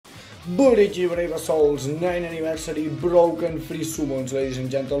Bleach Brave Souls 9th anniversary broken free summons, ladies and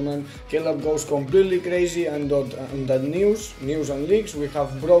gentlemen. Caleb goes completely crazy, and on that news and leaks, we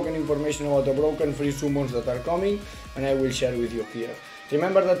have broken information about the broken free summons that are coming, and I will share with you here.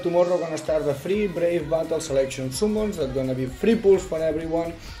 Remember that tomorrow gonna start the free Brave Battle Selection summons. That's gonna be free pulls for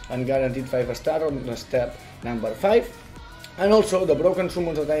everyone and guaranteed 5-star on the step number 5. And also the broken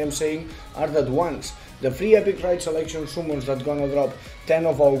summons that I am saying are that ones. The free Epic Ride Selection summons that gonna drop 10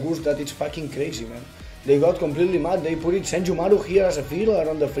 of August, that is fucking crazy, man. They got completely mad, they put it Senjumaru here as a filler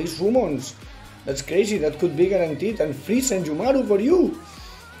on the free summons. That's crazy, that could be guaranteed, and free Senjumaru for you.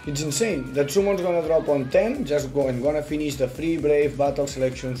 It's insane. That summon's gonna drop on 10, just go and gonna finish the free Brave Battle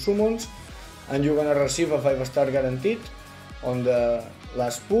Selection summons, and you're gonna receive a 5-star guaranteed on the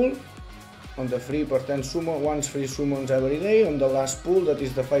last pool. On the free per 10 summon, once free summons every day. On the last pool, that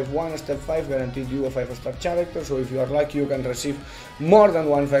is the 5-1, step 5, guaranteed you a 5-star character. So if you are lucky, you can receive more than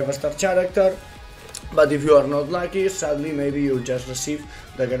one 5-star character. But if you are not lucky, sadly, maybe you just receive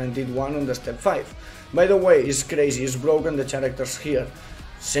the guaranteed one on the step 5. By the way, it's crazy, it's broken the characters here.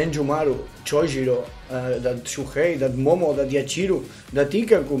 Senjumaru, Chojiro, that Shuhei, that Momo, that Yachiru, that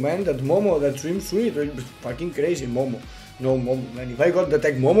Ikaku, man, that Momo, that Swimsuit, it's fucking crazy, Momo. No, Momo, man, if I got the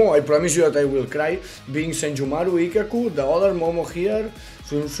tag Momo, I promise you that I will cry. Being Senjumaru, Ikaku, the other Momo here,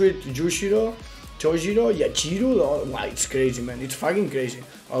 Swimsuit, Jushiro, Chojiro, Yachiru, wow, it's crazy, man, it's fucking crazy.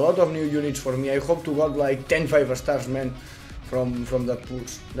 A lot of new units for me. I hope to got like 10 5-stars, man, from that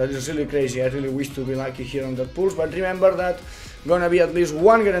pulse. That is really crazy. I really wish to be lucky here on that pulse, but remember that gonna be at least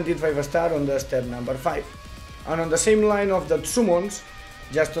one guaranteed 5-star on the step number 5. And on the same line of that summons,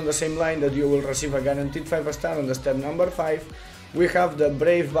 just on the same line that you will receive a guaranteed 5-star on the step number 5, we have the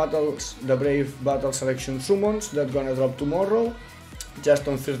Brave Battle Selection summons that gonna drop tomorrow, just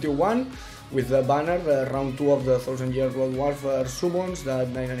on 31, with the banner, the round 2 of the 1000-year World Warfare summons, the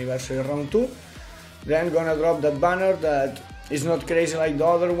 9th anniversary round 2. Then gonna drop that banner that is not crazy like the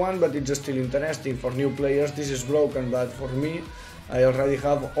other one, but it's still interesting. For new players this is broken, but for me, I already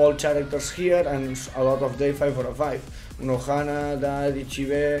have all characters here and a lot of day 5 out of 5. Unohana, Dad,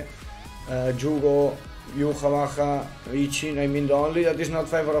 Ichibe, Jugo, Yuha Baja, Ichin. I mean, the only that is not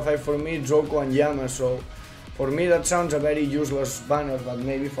 5 out of 5 for me is Zoko and Yama, so for me that sounds a very useless banner, but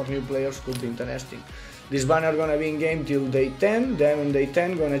maybe for new players could be interesting. This banner gonna be in game till day 10, then on day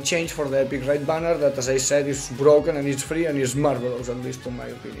 10 gonna change for the Epic Ride banner that, as I said, is broken and it's free and is marvelous, at least in my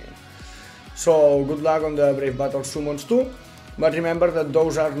opinion. So good luck on the Brave Battle summons too, but remember that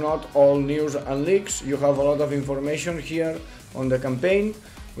those are not all news and leaks. You have a lot of information here on the campaign.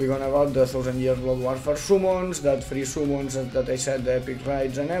 We're gonna got the 1000-year World Warfare summons, that free summons that I said, the Epic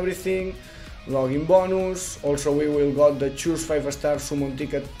Rides and everything, login bonus. Also we will got the choose 5-star summon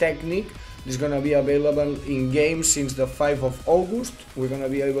ticket technique. This is gonna be available in game since the 5th of August. We're gonna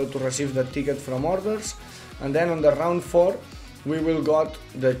be able to receive the ticket from orders, and then on the round 4 we will got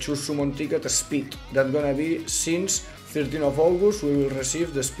the choose summon ticket speed. That's gonna be since 13th of August we will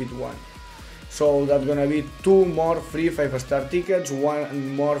receive the speed 1. So that's gonna be 2 more free 5-star tickets,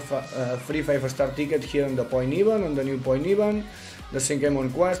 1 more free 5-star ticket here on the point even, on the new point even. The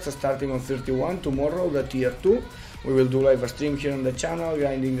Senkemon quest starting on 31 tomorrow, the tier 2. We will do live stream here on the channel,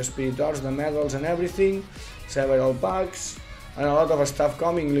 grinding the spirit orbs, the medals and everything, several packs, and a lot of stuff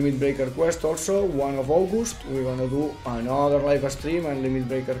coming. Limit Breaker quest also, 1 of August, we're gonna do another live stream and Limit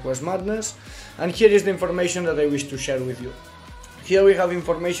Breaker quest madness. And here is the information that I wish to share with you. Here we have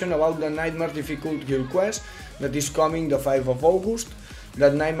information about the Nightmare Difficult Guild quest that is coming the 5th of August.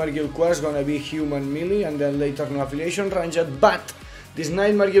 That Nightmare Guild quest gonna be human melee and then later no affiliation ranged, but this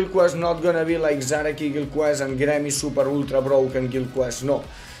Nightmare Guild quest not gonna be like Zaraki Guild quest and Grammy Super Ultra Broken Guild quest, no.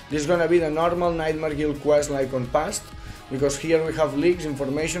 This is gonna be the normal Nightmare Guild quest like on past, because here we have leaks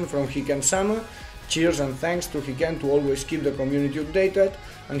information from Hiken-sama. Cheers and thanks to Hiken to always keep the community updated,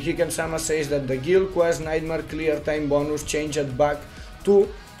 and Hiken-sama says that the Guild quest Nightmare clear time bonus changed back to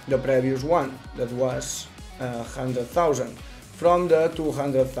the previous one, that was 100,000, from the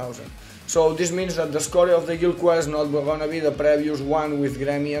 200,000. So this means that the score of the Guild quest not gonna be the previous one with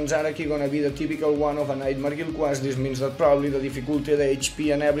Grammy and Zaraki, gonna be the typical one of a Nightmare Guild quest. This means that probably the difficulty, the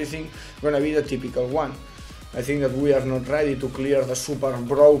HP and everything gonna be the typical one. I think that we are not ready to clear the super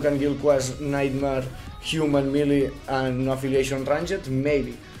broken Guild quest Nightmare, human melee and no affiliation ranged,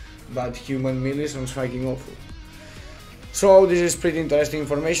 maybe, but human melee sounds fucking awful. So this is pretty interesting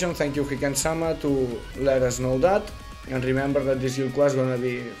information. Thank you Hiken-sama to let us know that. And remember that this Guild quest is gonna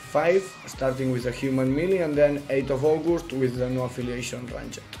be 5, starting with the human melee, and then 8th of August with the no affiliation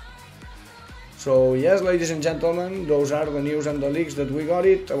ranged. So yes, ladies and gentlemen, those are the news and the leaks that we got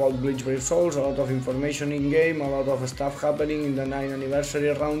it about Bleach Brave Souls, a lot of information in game, a lot of stuff happening in the 9th anniversary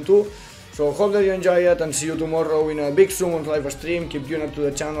round 2. So hope that you enjoy it and see you tomorrow in a big summon live stream. Keep tuned to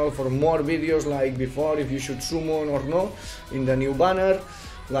the channel for more videos like before, if you should summon or no, in the new banner,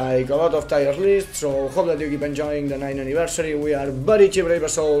 like a lot of tier lists. So hope that you keep enjoying the 9th anniversary. We are Bleach Brave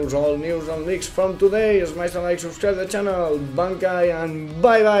Souls, all news and leaks from today. Smash the like, subscribe to the channel, Bankai, and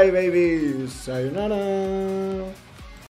bye bye babies, sayonara.